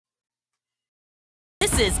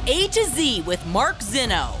is A to Z with Mark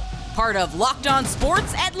Zinno, part of Locked On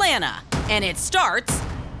Sports Atlanta, and it starts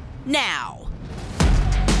now.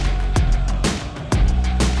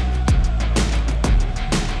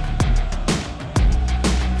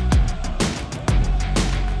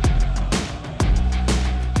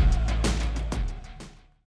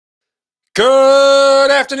 Good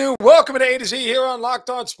afternoon. Welcome to A to Z here on Locked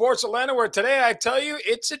On Sports Atlanta, where today I tell you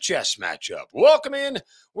it's a chess matchup. Welcome in.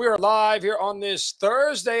 We are live here on this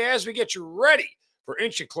Thursday as we get you ready for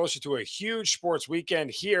inching closer to a huge sports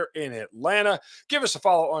weekend here in Atlanta. Give us a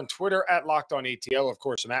follow on Twitter at Locked On ATL. Of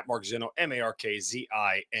course, I'm at Mark Zinno,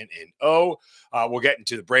 MarkZinno. We'll get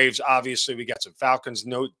into the Braves. Obviously, we got some Falcons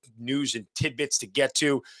news and tidbits to get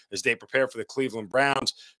to as they prepare for the Cleveland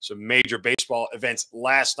Browns. Some major baseball events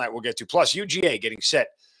last night we'll get to. Plus, UGA getting set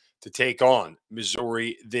to take on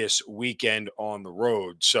Missouri this weekend on the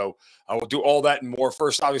road. So I will do all that and more.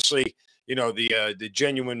 First, obviously, you know, the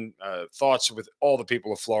genuine thoughts with all the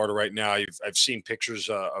people of Florida right now. I've seen pictures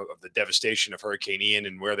of the devastation of Hurricane Ian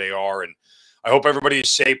and where they are, and I hope everybody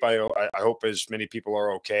is safe. I hope as many people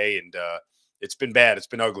are okay, and it's been bad. It's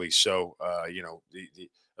been ugly. So, you know,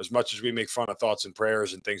 as much as we make fun of thoughts and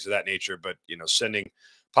prayers and things of that nature, but, you know, sending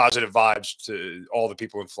positive vibes to all the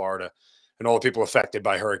people in Florida and all the people affected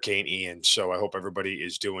by Hurricane Ian. So I hope everybody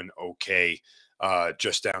is doing okay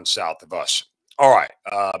just down south of us. All right.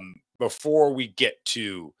 Before we get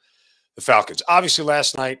to the Falcons, obviously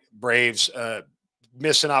last night, Braves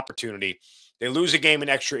miss an opportunity. They lose a game in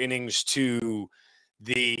extra innings to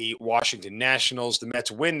the Washington Nationals. The Mets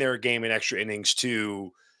win their game in extra innings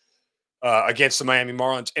against the Miami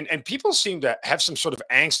Marlins. And people seem to have some sort of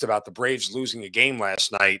angst about the Braves losing a game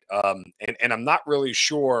last night. And I'm not really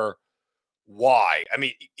sure why. I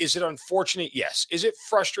mean, is it unfortunate? Yes. Is it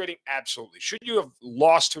frustrating? Absolutely. Should you have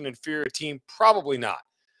lost to an inferior team? Probably not.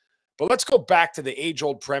 But let's go back to the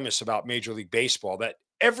age-old premise about Major League Baseball that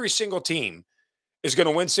every single team is going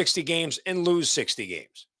to win 60 games and lose 60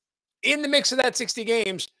 games. In the mix of that 60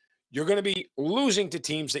 games, you're going to be losing to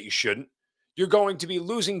teams that you shouldn't. You're going to be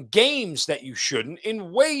losing games that you shouldn't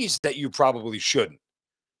in ways that you probably shouldn't.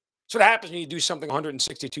 That's what happens when you do something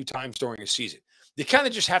 162 times during a season. You kind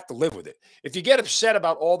of just have to live with it. If you get upset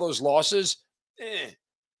about all those losses,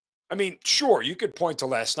 I mean, sure, you could point to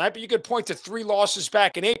last night, but you could point to 3 losses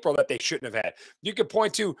back in April that they shouldn't have had. You could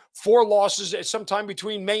point to 4 losses at sometime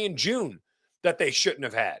between May and June that they shouldn't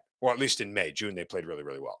have had, or at least in May. June, they played really,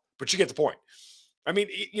 really well. But you get the point. I mean,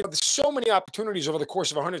 you know, there's so many opportunities over the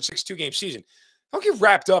course of a 162-game season. Don't get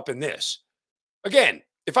wrapped up in this. Again,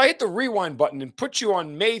 if I hit the rewind button and put you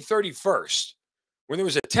on May 31st, when there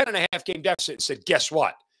was a 10.5-game deficit, and said, guess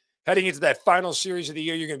what? Heading into that final series of the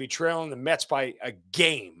year, you're going to be trailing the Mets by a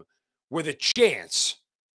game with a chance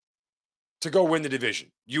to go win the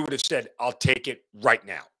division. You would have said, I'll take it right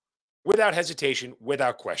now, without hesitation,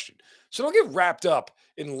 without question. So don't get wrapped up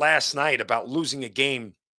in last night about losing a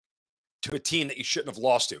game to a team that you shouldn't have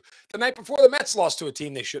lost to. The night before, the Mets lost to a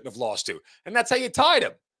team they shouldn't have lost to, and that's how you tied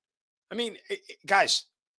them. I mean, guys,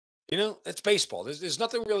 you know, it's baseball. There's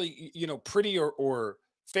nothing really, you know, pretty or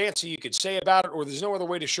fancy you could say about it, or there's no other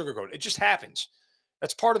way to sugarcoat it. It just happens.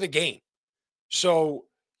 That's part of the game. So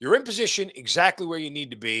you're in position exactly where you need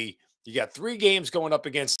to be. You got 3 games going up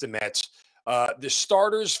against the Mets. The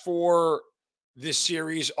starters for this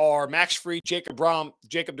series are Max Fried, Jacob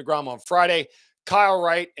deGrom on Friday, Kyle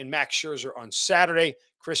Wright and Max Scherzer on Saturday,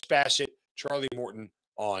 Chris Bassett, Charlie Morton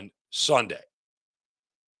on Sunday.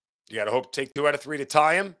 You got to hope to take 2 out of 3 to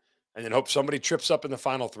tie him, and then hope somebody trips up in the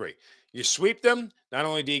final 3. You sweep them, not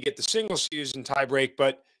only do you get the single season tiebreak,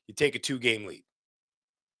 but you take a 2-game lead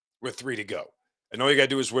with 3 to go. And all you got to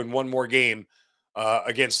do is win 1 more game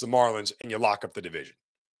against the Marlins, and you lock up the division.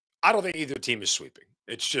 I don't think either team is sweeping.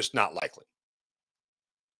 It's just not likely.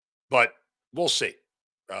 But we'll see.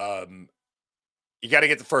 You got to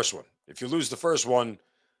get the first one. If you lose the first one,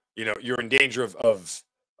 you know, you're in danger of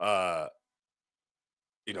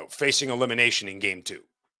you know, facing elimination in game 2.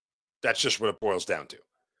 That's just what it boils down to.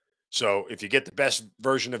 So if you get the best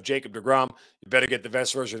version of Jacob deGrom, you better get the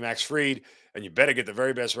best version of Max Fried, and you better get the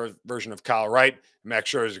very best version of Kyle Wright. Max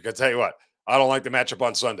Scherzer, I can tell you what, I don't like the matchup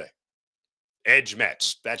on Sunday. Edge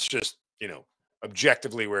Mets. That's just, you know,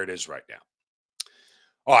 objectively where it is right now.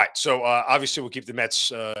 All right, so obviously we'll keep the Mets.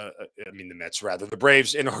 The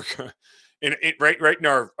Braves in our right in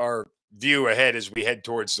our view ahead as we head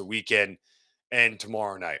towards the weekend and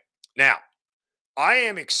tomorrow night. Now, I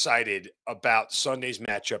am excited about Sunday's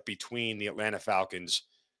matchup between the Atlanta Falcons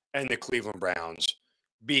and the Cleveland Browns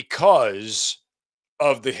because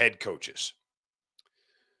of the head coaches.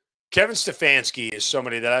 Kevin Stefanski is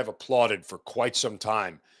somebody that I've applauded for quite some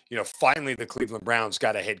time. finally the Cleveland Browns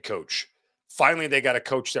got a head coach. Finally, they got a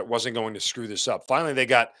coach that wasn't going to screw this up. Finally, they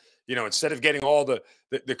got, instead of getting all the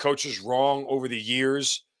coaches wrong over the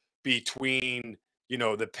years between,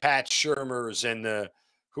 the Pat Shermers and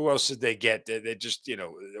who else did they get? They just,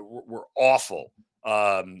 were awful.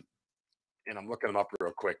 And I'm looking them up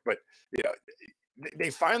real quick, but, they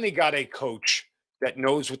finally got a coach that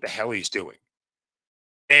knows what the hell he's doing.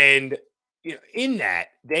 And, in that,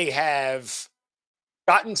 they have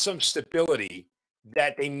gotten some stability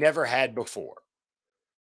that they never had before,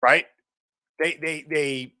 right?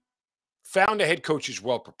 They found a head coach who's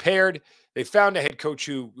well prepared. They found a head coach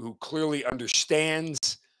who clearly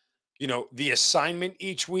understands, the assignment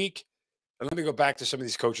each week. And let me go back to some of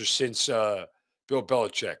these coaches since Bill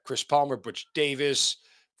Belichick, Chris Palmer, Butch Davis,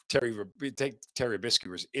 Terry Ribisky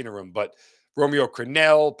was interim, but Romeo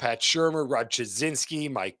Crennel, Pat Shermer, Rod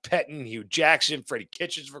Chazinski, Mike Pettin, Hugh Jackson, Freddie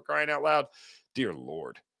Kitchens, for crying out loud. Dear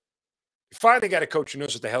Lord. You finally got a coach who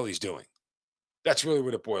knows what the hell he's doing. That's really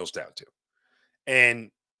what it boils down to. And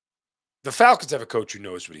the Falcons have a coach who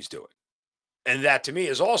knows what he's doing. And that, to me,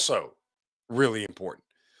 is also really important.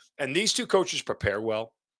 And these two coaches prepare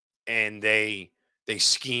well, and they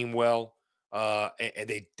scheme well, and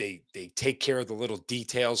they take care of the little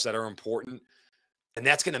details that are important. And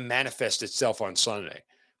that's going to manifest itself on Sunday.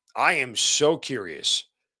 I am so curious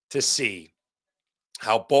to see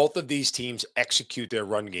how both of these teams execute their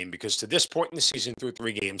run game, because to this point in the season, through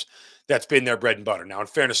 3 games, that's been their bread and butter. Now, in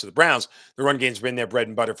fairness to the Browns, the run game's been their bread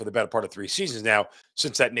and butter for the better part of 3 seasons now,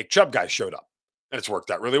 since that Nick Chubb guy showed up. And it's worked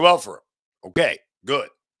out really well for him. Okay, good.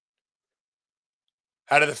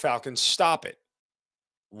 How do the Falcons stop it?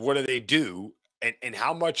 What do they do? And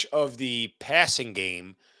how much of the passing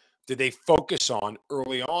game do they focus on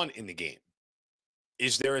early on in the game?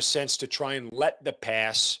 Is there a sense to try and let the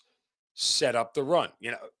pass set up the run?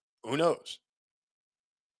 Who knows?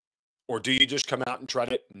 Or do you just come out and try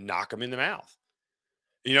to knock them in the mouth?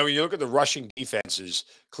 When you look at the rushing defenses,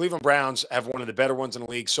 Cleveland Browns have one of the better ones in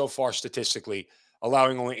the league so far statistically,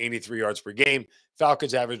 allowing only 83 yards per game.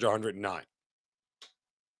 Falcons average 109.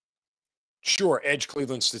 Sure, edge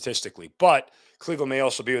Cleveland statistically, but Cleveland may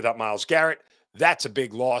also be without Myles Garrett. That's a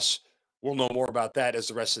big loss. We'll know more about that as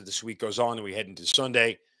the rest of this week goes on and we head into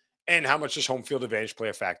Sunday. And how much does home field advantage play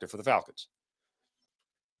a factor for the Falcons?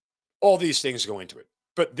 All these things go into it.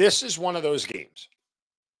 But this is one of those games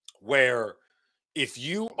where if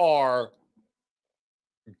you are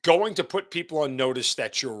going to put people on notice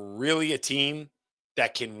that you're really a team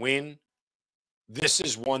that can win, this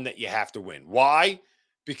is one that you have to win. Why?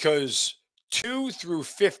 Because 2 through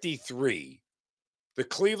 53, the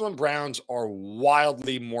Cleveland Browns are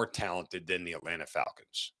wildly more talented than the Atlanta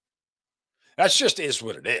Falcons. That's just is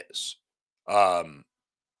what it is.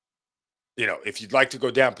 If you'd like to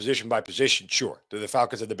go down position by position, sure. Do the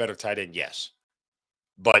Falcons have the better tight end? Yes.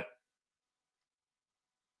 But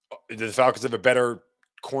do the Falcons have a better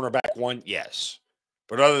cornerback one? Yes.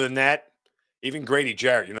 But other than that, even Grady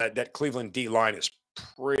Jarrett, that Cleveland D line is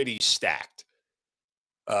pretty stacked,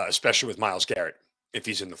 especially with Myles Garrett if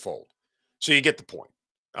he's in the fold. So you get the point.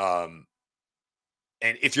 And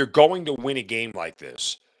if you're going to win a game like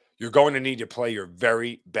this, you're going to need to play your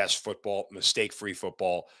very best football, mistake-free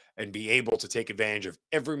football, and be able to take advantage of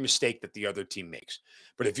every mistake that the other team makes.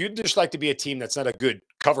 But if you'd just like to be a team that's not a good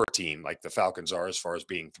cover team like the Falcons are as far as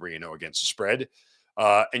being 3-0 against the spread,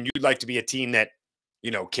 and you'd like to be a team that,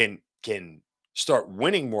 can start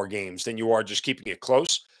winning more games than you are just keeping it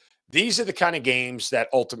close, these are the kind of games that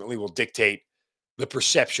ultimately will dictate the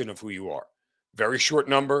perception of who you are. Very short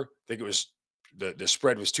number. I think it was the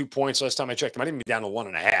spread was 2 points last time I checked. It might even be down to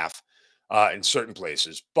 1.5 in certain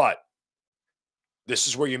places. But this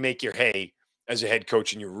is where you make your hay as a head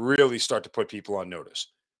coach and you really start to put people on notice.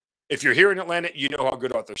 If you're here in Atlanta, you know how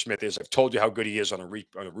good Arthur Smith is. I've told you how good he is on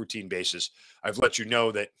a routine basis. I've let you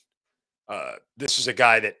know that this is a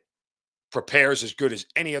guy that prepares as good as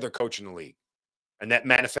any other coach in the league. And that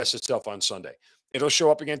manifests itself on Sunday. It'll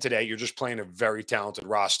show up again today. You're just playing a very talented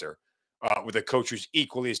roster with a coach who's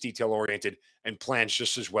equally as detail-oriented and plans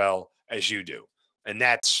just as well as you do. And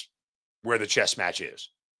that's where the chess match is.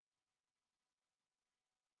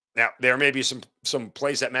 Now, there may be some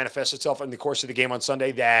plays that manifest itself in the course of the game on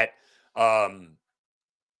Sunday that,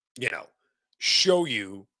 show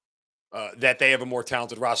you that they have a more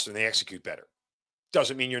talented roster and they execute better.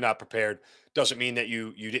 Doesn't mean you're not prepared. Doesn't mean that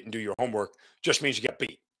you didn't do your homework. Just means you get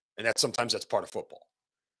beat. And sometimes that's part of football.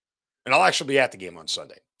 And I'll actually be at the game on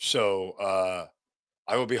Sunday. So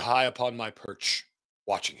I will be high upon my perch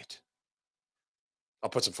watching it. I'll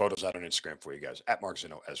put some photos out on Instagram for you guys, at Mark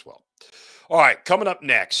Zinno as well. All right, coming up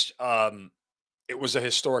next, it was a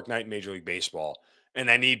historic night in Major League Baseball. And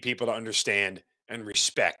I need people to understand and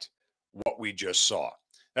respect what we just saw.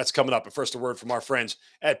 That's coming up. But first, a word from our friends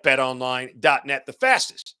at betonline.net, the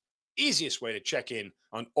fastest, easiest way to check in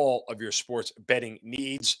on all of your sports betting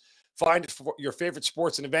needs. Find your favorite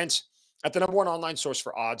sports and events at the #1 online source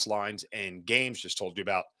for odds, lines, and games. Just told you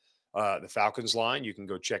about the Falcons line. You can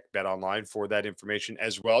go check Bet Online for that information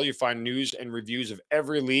as well. You find news and reviews of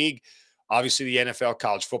every league. Obviously, the NFL,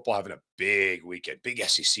 college football having a big weekend, big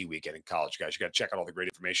SEC weekend in college, guys. You got to check out all the great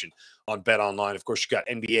information on Bet Online. Of course, you got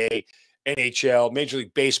NBA, NHL, Major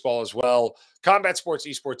League Baseball as well, combat sports,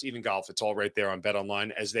 esports, even golf. It's all right there on Bet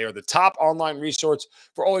Online, as they are the top online resource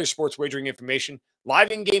for all your sports wagering information,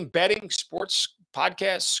 live in-game betting, sports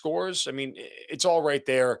podcasts, scores. I mean, it's all right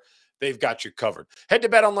there. They've got you covered. Head to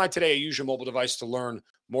Bet Online today, use your mobile device to learn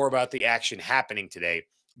more about the action happening today.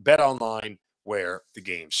 Bet Online, where the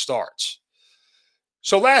game starts.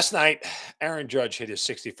 So last night, Aaron Judge hit his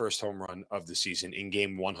 61st home run of the season in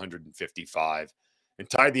game 155 and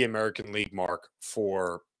tied the American League mark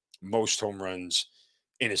for most home runs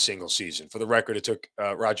in a single season. For the record, it took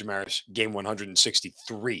Roger Maris game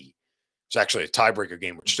 163. It's actually a tiebreaker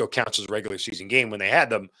game, which still counts as a regular season game when they had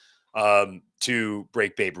them, to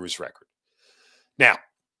break Babe Ruth's record. Now,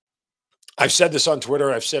 I've said this on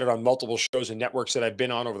Twitter. I've said it on multiple shows and networks that I've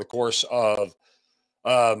been on over the course of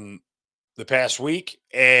the past week,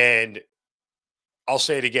 and I'll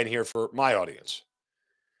say it again here for my audience.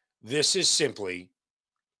 This is simply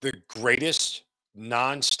the greatest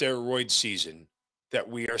non-steroid season that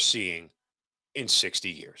we are seeing in 60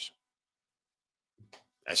 years.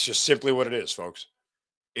 That's just simply what it is, folks.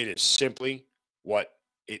 It is simply what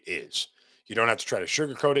it is. You don't have to try to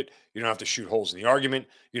sugarcoat it. You don't have to shoot holes in the argument.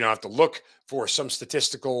 You don't have to look for some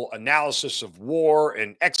statistical analysis of WAR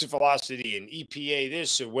and exit velocity and EPA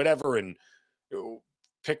this or whatever, and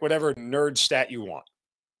pick whatever nerd stat you want.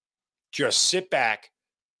 Just sit back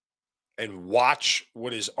and watch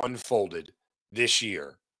what is unfolded this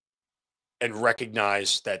year and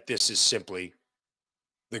recognize that this is simply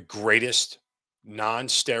the greatest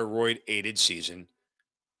non-steroid-aided season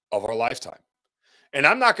of our lifetime. And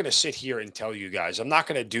I'm not going to sit here and tell you guys, I'm not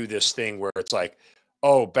going to do this thing where it's like,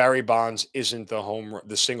 oh, Barry Bonds isn't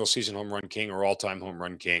the single season home run king or all-time home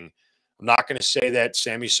run king. I'm not going to say that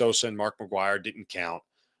Sammy Sosa and Mark McGwire didn't count.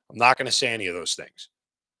 I'm not going to say any of those things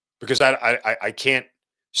because I can't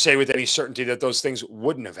say with any certainty that those things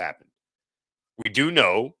wouldn't have happened. We do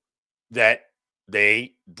know that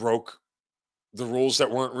they broke the rules that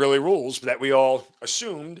weren't really rules, but that we all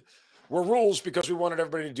assumed were rules because we wanted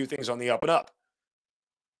everybody to do things on the up and up.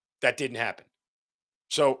 That didn't happen.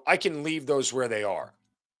 So I can leave those where they are.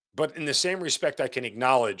 But in the same respect, I can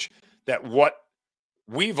acknowledge that what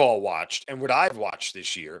we've all watched and what I've watched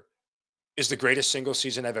this year is the greatest single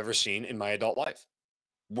season I've ever seen in my adult life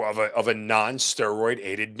of a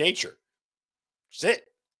non-steroid-aided nature. That's it.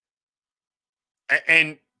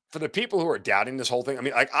 And for the people who are doubting this whole thing, I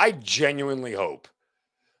mean, like, I genuinely hope,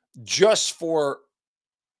 just for,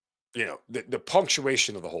 the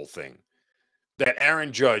punctuation of the whole thing, that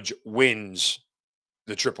Aaron Judge wins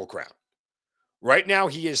the Triple Crown. Right now,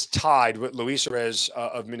 he is tied with Luis Arraez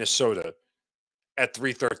of Minnesota at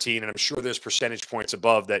 313, and I'm sure there's percentage points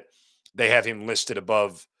above that they have him listed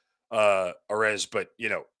above Arraez, but,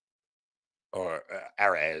 or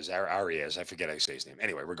Arias, I forget how you say his name.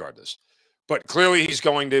 Anyway, regardless. But clearly he's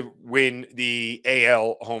going to win the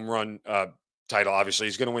AL home run title. Obviously,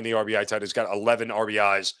 he's going to win the RBI title. He's got 11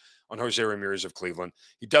 RBIs on Jose Ramirez of Cleveland.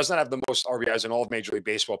 He does not have the most RBIs in all of Major League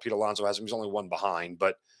Baseball. Pete Alonso has him. He's only one behind.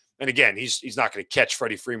 But, and again, he's not going to catch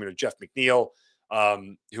Freddie Freeman or Jeff McNeil,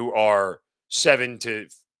 who are 7 to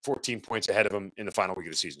 14 points ahead of him in the final week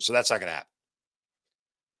of the season. So that's not going to happen.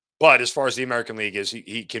 But as far as the American League is,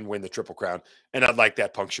 he can win the Triple Crown. And I'd like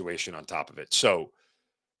that punctuation on top of it. So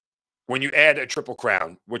when you add a Triple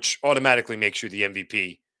Crown, which automatically makes you the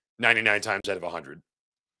MVP 99 times out of 100,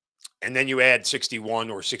 and then you add 61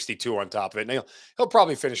 or 62 on top of it, and he'll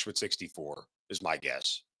probably finish with 64, is my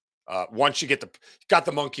guess. Once you got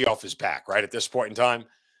the monkey off his back, right, at this point in time,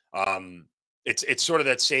 it's sort of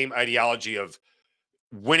that same ideology of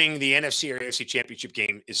winning the NFC or AFC championship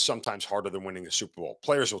game is sometimes harder than winning the Super Bowl.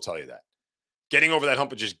 Players will tell you that. Getting over that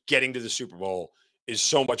hump of just getting to the Super Bowl is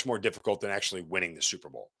so much more difficult than actually winning the Super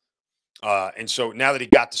Bowl. And so now that he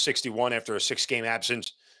got to 61 after a 6-game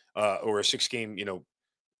absence or a 6-game,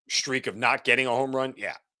 streak of not getting a home run,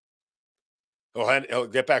 yeah, he'll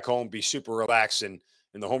get back home, be super relaxed, and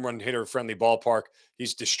in the home run hitter friendly ballpark.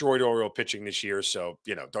 He's destroyed Oriole pitching this year, so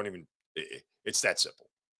don't even. It's that simple.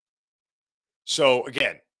 So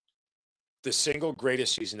again, the single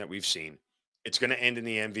greatest season that we've seen. It's going to end in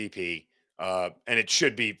the MVP. And it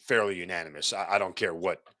should be fairly unanimous. I don't care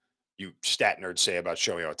what you stat nerds say about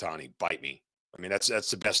Shohei Ohtani. Bite me. I mean, that's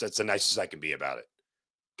the best. That's the nicest I can be about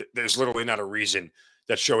it. There's literally not a reason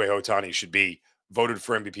that Shohei Ohtani should be voted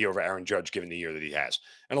for MVP over Aaron Judge given the year that he has.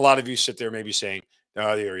 And a lot of you sit there maybe saying,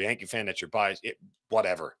 "No, you're a Yankee fan. That's your bias."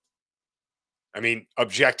 Whatever. I mean,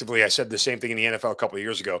 objectively, I said the same thing in the NFL a couple of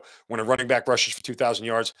years ago. When a running back rushes for 2,000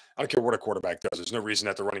 yards, I don't care what a quarterback does. There's no reason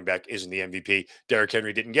that the running back isn't the MVP. Derrick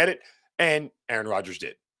Henry didn't get it, and Aaron Rodgers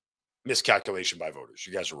did. Miscalculation by voters.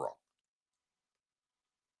 You guys are wrong.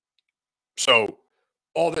 So,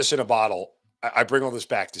 all this in a bottle, I bring all this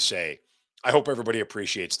back to say, I hope everybody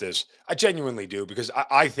appreciates this. I genuinely do, because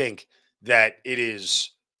I think that it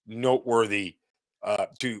is noteworthy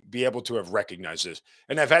to be able to have recognized this.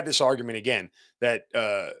 And I've had this argument again that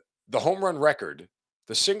the home run record,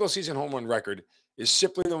 the single season home run record, is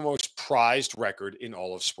simply the most prized record in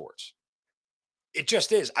all of sports. It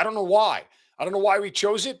just is. I don't know why. I don't know why we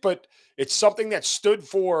chose it, but it's something that stood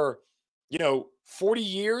for, 40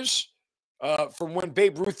 years from when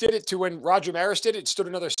Babe Ruth did it to when Roger Maris did it. It stood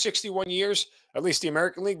another 61 years, at least the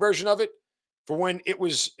American League version of it, for when it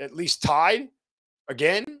was at least tied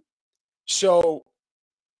again. So,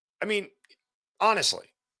 I mean, honestly,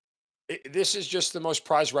 this is just the most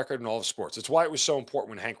prized record in all of sports. It's why it was so important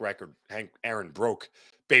when Hank Aaron broke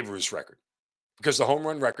Babe Ruth's record, because the home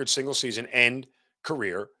run record, single season and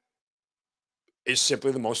career, is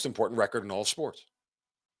simply the most important record in all of sports.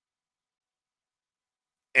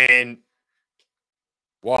 And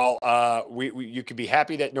while you could be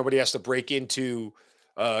happy that nobody has to break into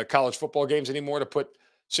college football games anymore to put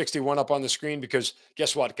 61 up on the screen, because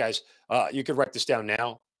guess what, guys? You could write this down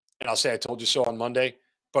now, and I'll say I told you so on Monday,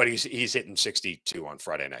 but he's hitting 62 on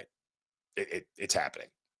Friday night. It's happening.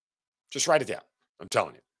 Just write it down. I'm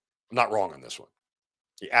telling you. I'm not wrong on this one.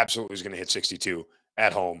 He absolutely is going to hit 62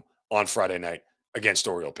 at home on Friday night against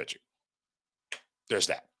Oriole pitching. There's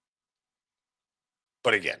that.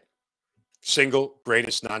 But again, single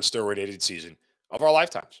greatest non-steroid-aided season of our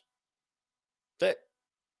lifetimes. That's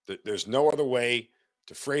it. There's no other way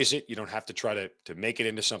to phrase it. You don't have to try to make it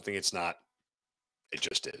into something it's not. It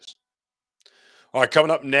just is. All right, coming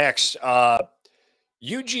up next,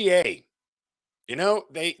 UGA.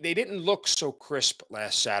 They didn't look so crisp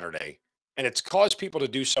last Saturday, and it's caused people to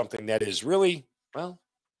do something that is really, well,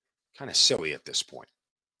 kind of silly at this point.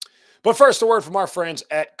 But first, a word from our friends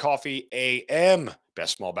at Coffee AM.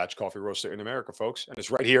 Best small batch coffee roaster in America, folks. And it's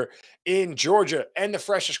right here in Georgia, and the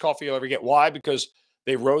freshest coffee you'll ever get. Why? Because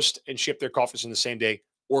they roast and ship their coffees in the same day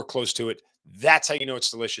or close to it. That's how you know it's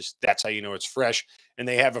delicious. That's how you know it's fresh. And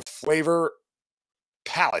they have a flavor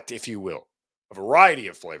palette, if you will, a variety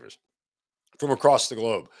of flavors from across the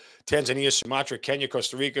globe. Tanzania, Sumatra, Kenya,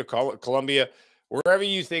 Costa Rica, Colombia, wherever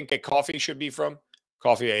you think a coffee should be from,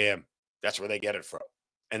 Coffee AM. That's where they get it from.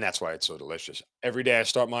 And that's why it's so delicious. Every day I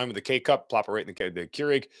start mine with a K-Cup, plop it right in the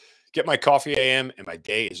Keurig, get my Coffee AM, and my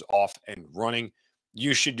day is off and running.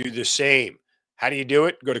 You should do the same. How do you do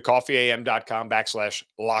it? Go to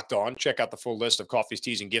coffeeam.com/locked on. Check out the full list of coffees,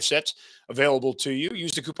 teas, and gift sets available to you.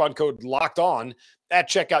 Use the coupon code locked on at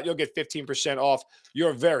checkout. You'll get 15% off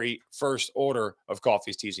your very first order of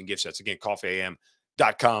coffees, teas, and gift sets. Again,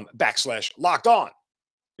 coffeeam.com/locked on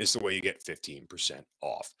is the way you get 15%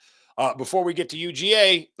 off. Before we get to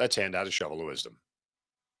UGA, let's hand out a shovel of wisdom.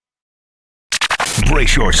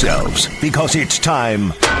 Brace yourselves, because it's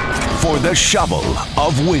time for the shovel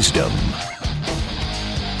of wisdom.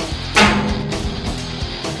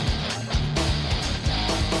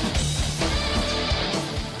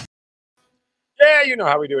 Yeah, you know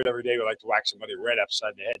how we do it every day. We like to whack somebody right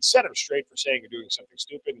upside the head, set them straight for saying or doing something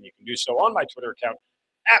stupid, and you can do so on my Twitter account,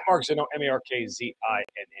 at Mark Zinno, MarkZinno.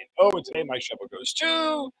 And today my shovel goes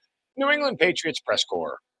to New England Patriots press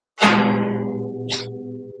corps.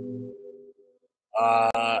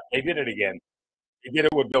 They did it again. They did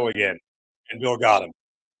it with Bill again, and Bill got him.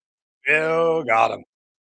 Bill got him.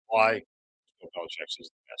 Why? Bill Belichick is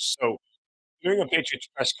the best. So, New England Patriots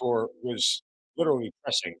press corps was literally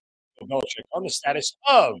pressing Bill Belichick on the status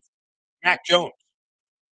of Mac Jones,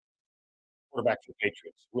 quarterback for the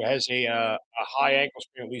Patriots, who has a high ankle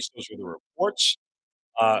sprain. At least those were the reports.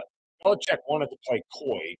 Uh, Belichick wanted to play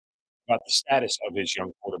coy about the status of his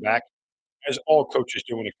young quarterback, as all coaches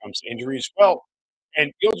do when it comes to injuries. Well,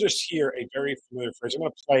 and you'll just hear a very familiar phrase. I'm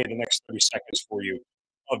going to play the next 30 seconds for you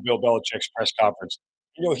of Bill Belichick's press conference.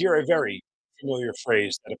 And you'll hear a very familiar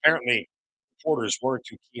phrase that apparently reporters weren't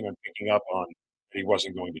too keen on picking up on, that he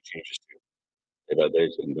wasn't going to change his tune.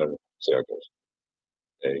 Days in the circles.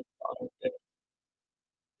 They, Does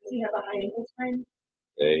he have a high ankle sprain?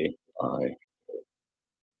 they, I,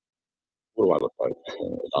 what do I look like?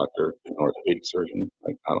 A doctor, an orthopedic surgeon?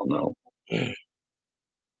 Like, I don't know. Talk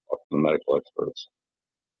to the medical experts.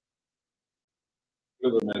 Who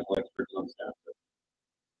are the medical experts on staff?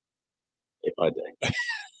 Day by day.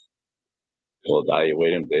 We'll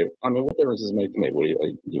evaluate him. I mean, what difference does it make to me? What do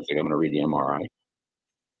you think I'm going to read the MRI?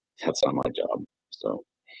 That's not my job. So,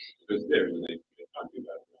 it's there, and they talk to you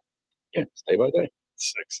about it. Yeah, it's day by day.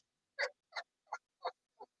 6.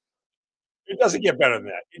 It doesn't get better than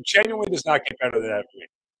that. It genuinely does not get better than that for me.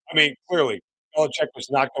 I mean, clearly, Belichick was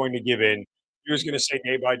not going to give in. He was going to say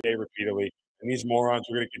day by day repeatedly. And these morons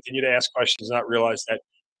were going to continue to ask questions and not realize that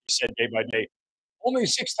he said day by day. Only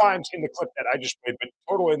 6 times in the clip that I just played, but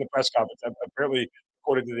totally in the press conference. Apparently,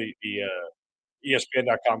 according to the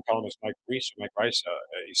ESPN.com columnist Mike Rice,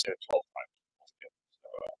 he said it 12 times. So,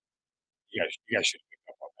 you guys should pick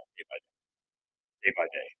up on that day by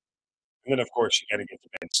day. And then, of course, you got to get to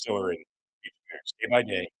Ben Stiller and keep the parents day by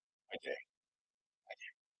day, by day, by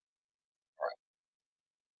day.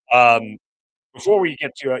 All right. Before we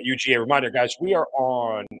get to UGA, reminder, guys, we are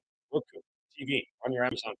on Roku TV, on your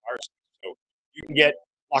Amazon Fire Stick. So you can get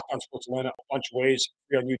Locked On Sports Atlanta a bunch of ways.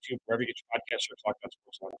 Free on YouTube, wherever you get your podcast, search Locked On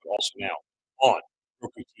Sports Atlanta, but also now on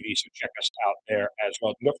Roku TV. So check us out there as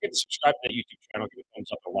well. Don't forget to subscribe to that YouTube channel, give a thumbs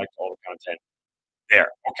up and like to all the content there.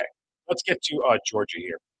 Okay, let's get to Georgia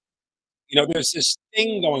here. You know, there's this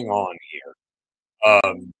thing going on here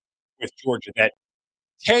with Georgia that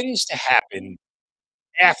tends to happen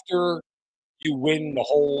after you win the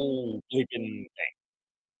whole bleeping thing,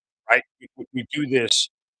 right? We do this,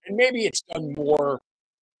 and maybe it's done more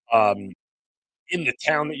in the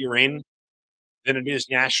town that you're in than it is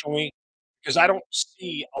nationally, because I don't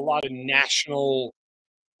see a lot of national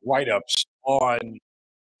write-ups on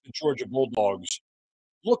the Georgia Bulldogs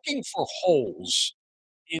looking for holes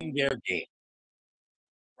in their game,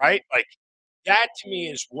 right? Like, that to me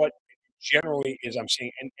is what generally is I'm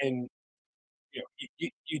seeing. And you know,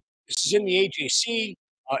 this is in the AJC.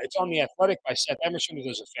 It's on the Athletic by Seth Emerson, who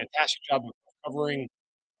does a fantastic job of covering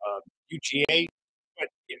UGA. But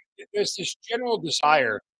there's this general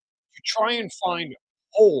desire to try and find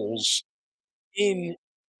holes in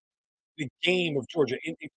the game of Georgia,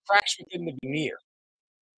 in cracks within the veneer.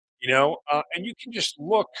 You know, and you can just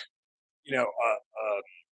look, you know,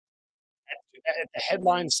 at the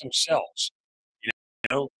headlines themselves. You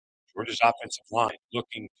know, Georgia's offensive line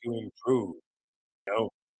looking to improve. You know,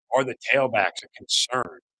 are the tailbacks a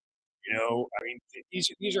concern? You know, I mean,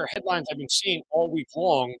 these are headlines I've been seeing all week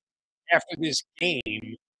long after this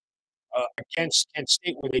game against Kent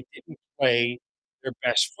State, where they didn't play their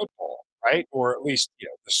best football, right? Or at least, you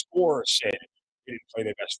know, the score said they didn't play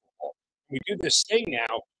their best football. We do this thing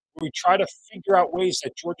now where we try to figure out ways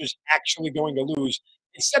that Georgia's actually going to lose,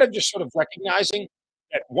 instead of just sort of recognizing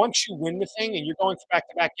that once you win the thing and you're going for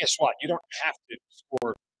back-to-back, guess what? You don't have to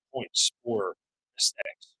score points or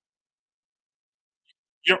aesthetics.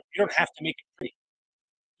 You don't have to make it pretty.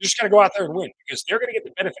 You just got to go out there and win, because they're going to get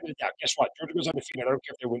the benefit of the doubt. Guess what? Georgia goes undefeated. I don't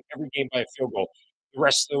care if they win every game by a field goal. The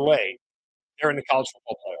rest of the way, they're in the college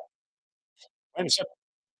football playoff. Plain and simple.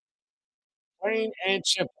 Plain and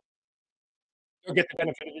simple. They'll get the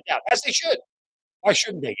benefit of the doubt, as they should. Why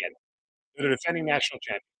shouldn't they get it? They're the defending national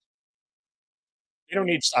champions. They don't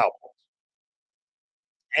need style points.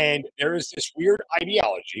 And there is this weird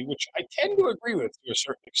ideology, which I tend to agree with to a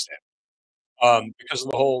certain extent, because of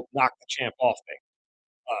the whole knock the champ off thing.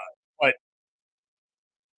 But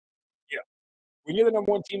you know, when you're the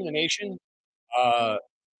number one team in the nation,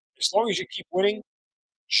 as long as you keep winning,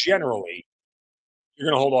 generally you're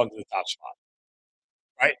going to hold on to the top spot,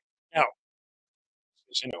 right? Now,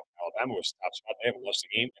 as you know, Alabama was the top spot. They haven't lost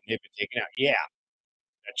a game, and they've been taken out. Yeah,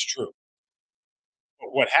 that's true.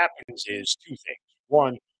 But what happens is two things.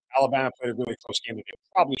 One, Alabama played a really close game that they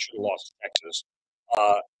probably should have lost to Texas.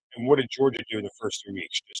 And what did Georgia do in the first 3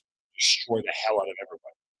 weeks? Just destroy the hell out of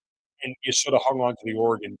everybody. And you sort of hung on to the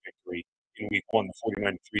Oregon victory in week 1, the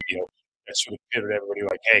 49-3 deal. That sort of pitted everybody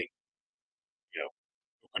like, hey, you know,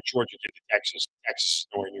 look what Georgia did to Texas. Texas is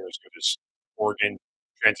nowhere near as good as Oregon.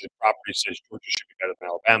 Transitive property says Georgia should be better than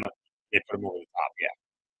Alabama. They put them over the top, yeah.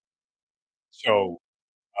 So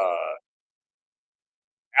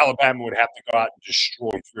Alabama would have to go out and destroy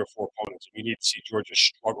 3 or 4 opponents. And you need to see Georgia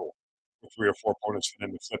struggle with 3 or 4 opponents for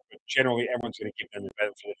them to flip. But generally, everyone's going to give them the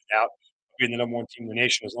benefit of the doubt of being the number one team in the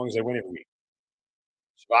nation as long as they win every week.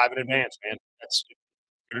 Survive and advance, man. That's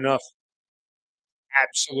good enough.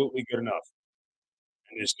 Absolutely good enough.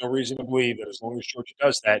 And there's no reason to believe that as long as Georgia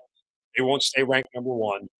does that, they won't stay ranked number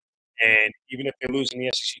one. And even if they lose in the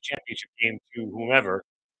SEC championship game to whomever,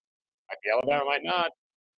 might be Alabama, might not.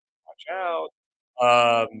 Watch out.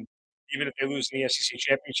 Even if they lose in the SEC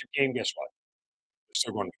championship game, guess what? They're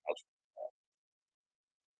still going to college football.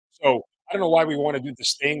 So I don't know why we want to do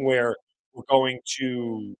this thing where we're going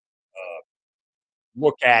to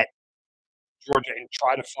look at Georgia and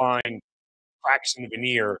try to find cracks in the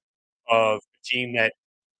veneer of a team that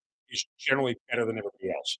is generally better than everybody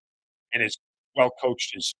else and as well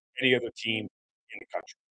coached as any other team in the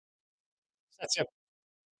country. That's it.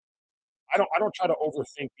 I don't try to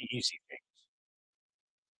overthink the easy things.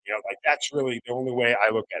 Like that's really the only way I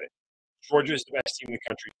look at it. Georgia is the best team in the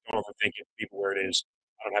country. Don't overthink it. Leave it where it is.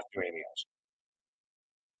 I don't have to do anything else.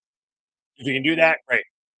 If you can do that, great.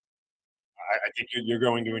 I think you're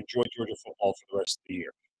going to enjoy Georgia football for the rest of the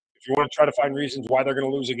year. If you want to try to find reasons why they're going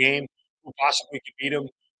to lose a game, who possibly could beat them,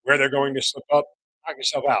 where they're going to slip up, knock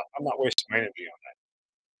yourself out. I'm not wasting my energy on that.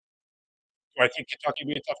 Do I think Kentucky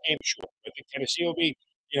will be a tough game? Sure. Do I think Tennessee will be,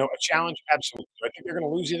 a challenge? Absolutely. Do I think they're going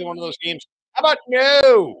to lose either one of those games? How about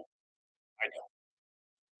no? I know.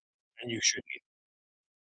 And you should be,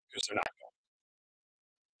 because they're not going.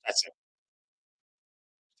 That's it.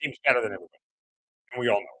 Team's better than everybody. And we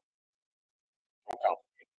all know it. Don't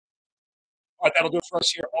complicate it. All right, that'll do it for us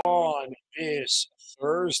here on this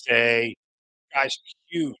Thursday. Guys,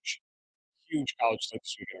 huge college slate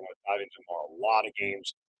this weekend. I want to dive into tomorrow. A lot of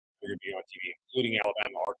games are going to be on TV, including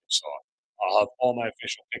Alabama, Arkansas. I'll have all my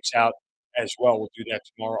official picks out as well. We'll do that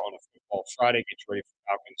tomorrow on a Football Friday. Get you ready for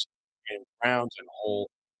Falcons and Browns and a whole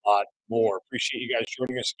lot more. Appreciate you guys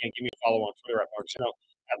joining us again. Give me a follow on Twitter at Mark Zinno,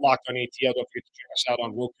 at Locked on ATL. Don't forget to check us out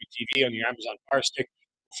on Roku TV, on your Amazon Fire Stick,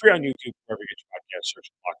 free on YouTube, wherever you get your podcast. Search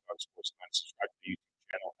Locked on Sports and subscribe to the YouTube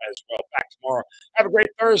channel as well. Back tomorrow. Have a great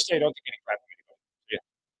Thursday. Don't take any crap.